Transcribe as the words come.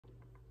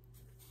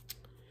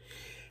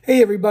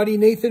Hey everybody,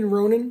 Nathan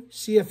Ronen,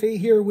 CFA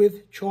here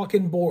with Chalk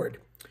and Board.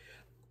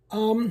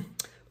 I'd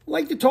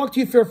like to talk to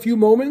you for a few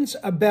moments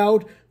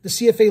about the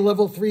CFA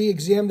Level III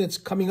exam that's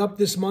coming up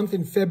this month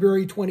in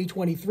February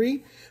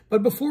 2023.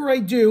 But before I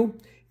do,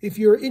 if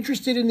you're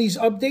interested in these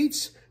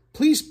updates,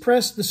 please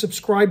press the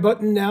subscribe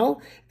button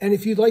now. And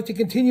if you'd like to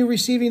continue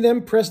receiving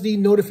them, press the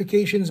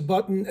notifications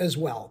button as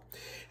well.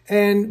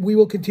 And we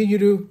will continue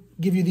to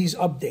give you these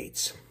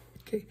updates.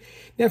 Okay.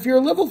 Now, if you're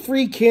a Level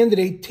 3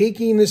 candidate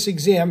taking this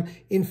exam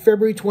in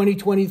February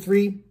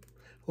 2023,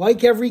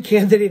 like every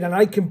candidate, and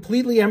I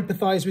completely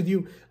empathize with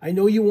you, I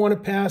know you want to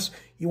pass,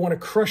 you want to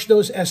crush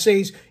those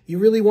essays, you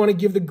really want to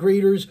give the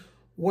graders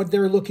what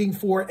they're looking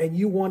for, and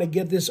you want to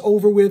get this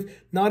over with,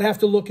 not have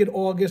to look at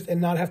August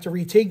and not have to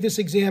retake this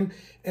exam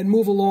and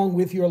move along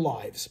with your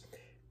lives.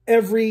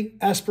 Every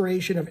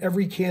aspiration of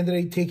every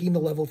candidate taking the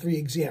Level 3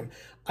 exam.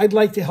 I'd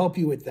like to help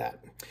you with that.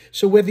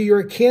 So whether you're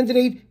a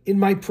candidate in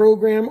my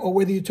program or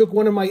whether you took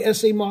one of my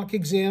essay mock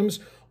exams,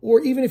 or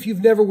even if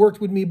you've never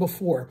worked with me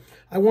before,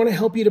 I want to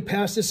help you to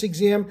pass this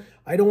exam.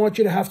 I don't want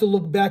you to have to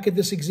look back at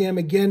this exam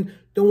again.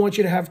 Don't want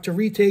you to have to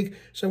retake.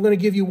 So I'm going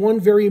to give you one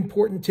very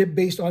important tip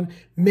based on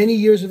many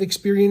years of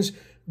experience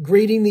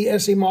grading the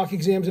essay mock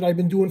exams that I've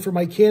been doing for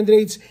my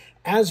candidates,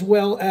 as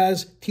well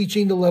as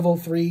teaching the Level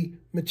 3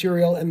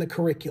 material and the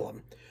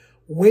curriculum.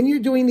 When you're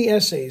doing the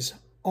essays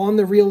on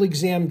the real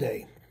exam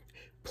day,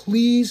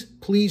 please,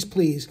 please,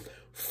 please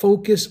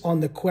focus on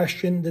the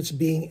question that's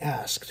being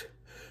asked.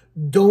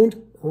 Don't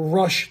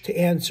rush to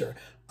answer.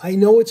 I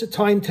know it's a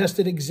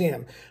time-tested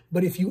exam,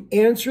 but if you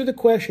answer the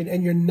question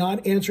and you're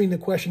not answering the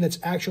question that's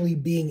actually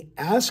being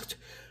asked,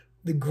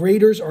 the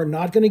graders are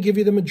not going to give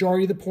you the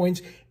majority of the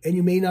points, and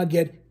you may not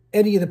get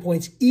any of the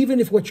points, even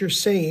if what you're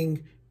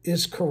saying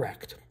is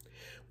correct.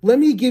 Let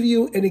me give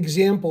you an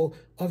example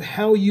of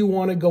how you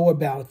want to go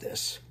about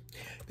this.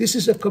 This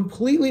is a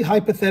completely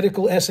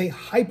hypothetical essay,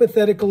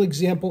 hypothetical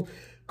example,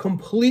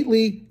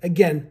 completely,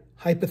 again,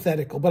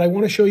 hypothetical. But I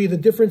want to show you the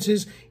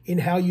differences in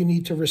how you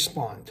need to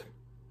respond.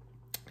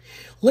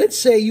 Let's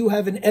say you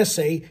have an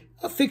essay,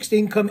 a fixed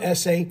income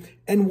essay,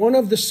 and one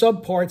of the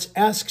subparts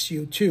asks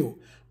you to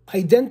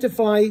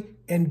identify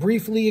and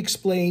briefly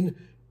explain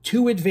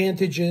two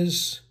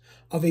advantages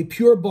of a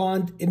pure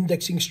bond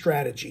indexing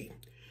strategy.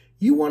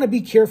 You want to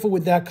be careful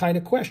with that kind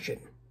of question.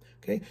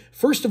 Okay.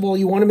 First of all,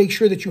 you want to make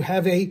sure that you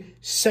have a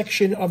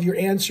section of your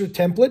answer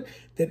template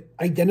that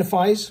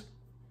identifies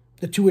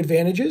the two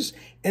advantages.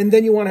 And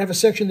then you want to have a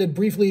section that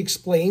briefly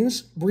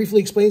explains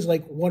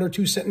like one or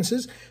two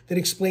sentences that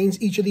explains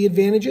each of the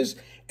advantages.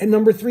 And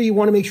number three, you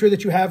want to make sure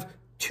that you have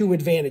two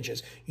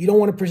advantages. You don't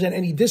want to present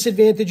any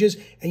disadvantages,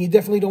 and you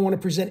definitely don't want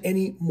to present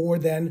any more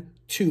than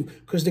two,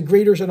 because the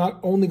graders are not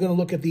only going to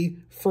look at the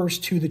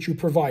first two that you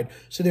provide.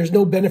 So there's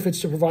no benefits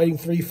to providing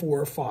 3,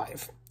 4, or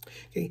 5.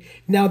 Okay.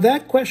 Now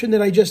that question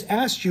that I just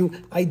asked you,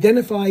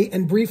 identify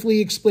and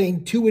briefly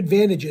explain two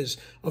advantages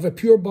of a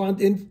pure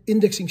bond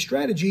indexing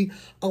strategy,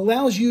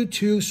 allows you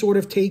to sort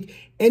of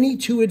take any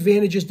two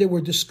advantages that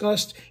were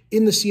discussed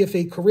in the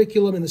CFA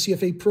curriculum and the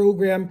CFA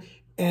program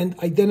and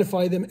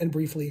identify them and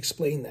briefly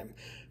explain them.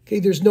 Okay,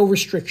 there's no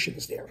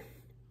restrictions there.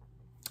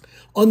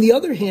 On the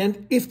other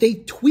hand, if they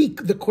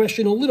tweak the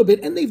question a little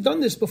bit, and they've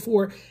done this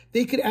before,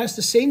 they could ask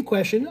the same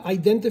question,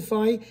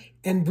 identify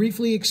and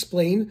briefly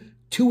explain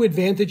two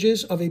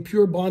advantages of a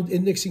pure bond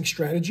indexing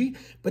strategy,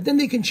 but then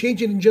they can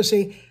change it and just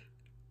say,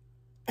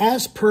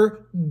 as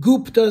per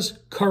Gupta's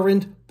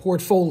current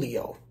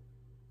portfolio.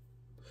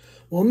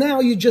 Well, now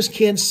you just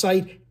can't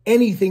cite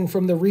anything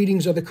from the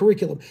readings or the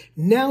curriculum.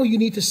 Now you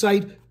need to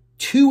cite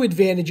two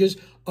advantages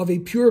of a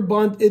pure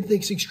bond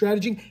indexing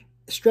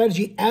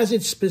strategy as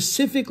it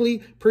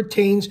specifically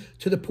pertains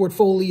to the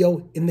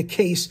portfolio in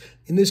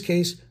this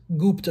case,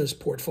 Gupta's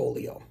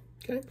portfolio.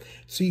 Okay,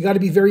 so you got to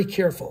be very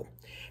careful.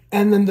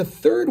 And then the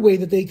third way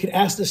that they could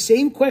ask the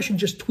same question,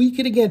 just tweak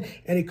it again,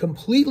 and it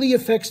completely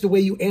affects the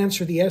way you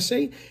answer the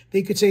essay.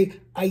 They could say,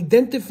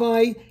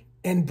 identify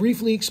and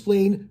briefly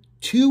explain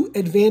two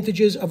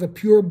advantages of a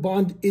pure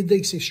bond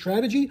indexing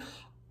strategy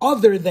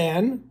other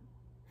than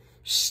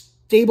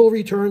stable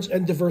returns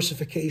and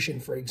diversification,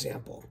 for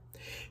example.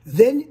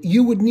 Then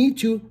you would need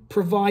to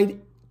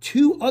provide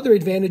two other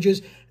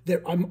advantages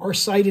that are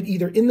cited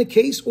either in the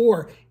case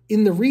or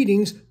in the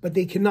readings, but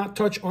they cannot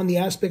touch on the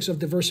aspects of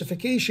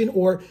diversification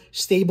or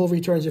stable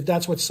returns if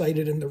that's what's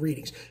cited in the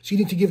readings. So you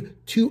need to give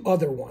two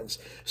other ones.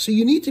 So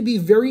you need to be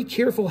very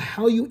careful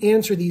how you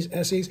answer these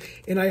essays,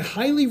 and I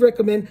highly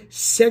recommend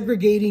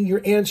segregating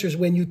your answers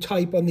when you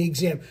type on the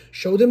exam.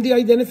 Show them the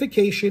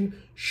identification,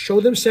 show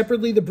them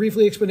separately the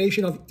briefly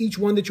explanation of each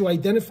one that you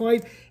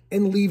identified,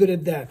 and leave it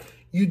at that.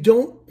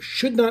 You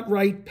should not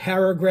write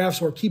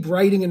paragraphs or keep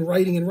writing and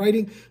writing and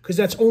writing, because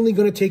that's only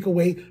going to take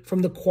away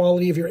from the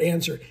quality of your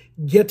answer.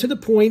 Get to the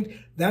point.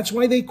 That's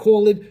why they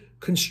call it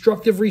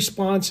constructive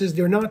responses.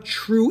 They're not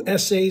true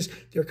essays.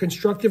 They're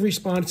constructive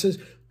responses,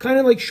 kind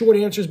of like short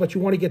answers, but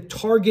you want to get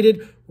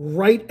targeted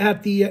right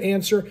at the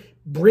answer.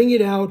 Bring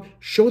it out,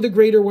 show the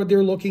grader what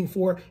they're looking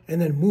for,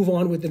 and then move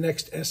on with the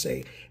next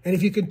essay. And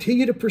if you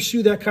continue to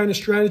pursue that kind of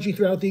strategy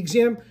throughout the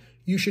exam,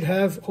 you should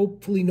have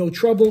hopefully no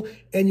trouble,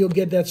 and you'll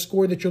get that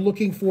score that you're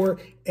looking for,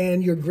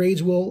 and your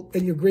grades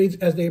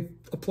as they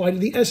apply to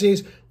the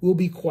essays will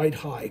be quite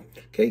high.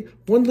 Okay,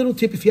 one little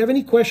tip, if you have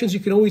any questions, you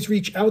can always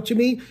reach out to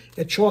me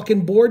at Chalk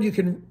and Board. You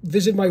can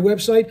visit my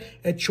website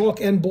at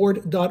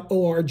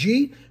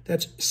chalkandboard.org.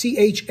 That's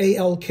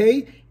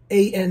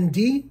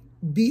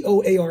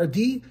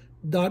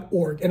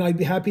chalkandboard.org, and I'd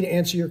be happy to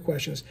answer your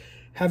questions.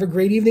 Have a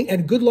great evening,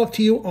 and good luck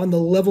to you on the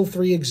Level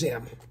 3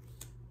 exam.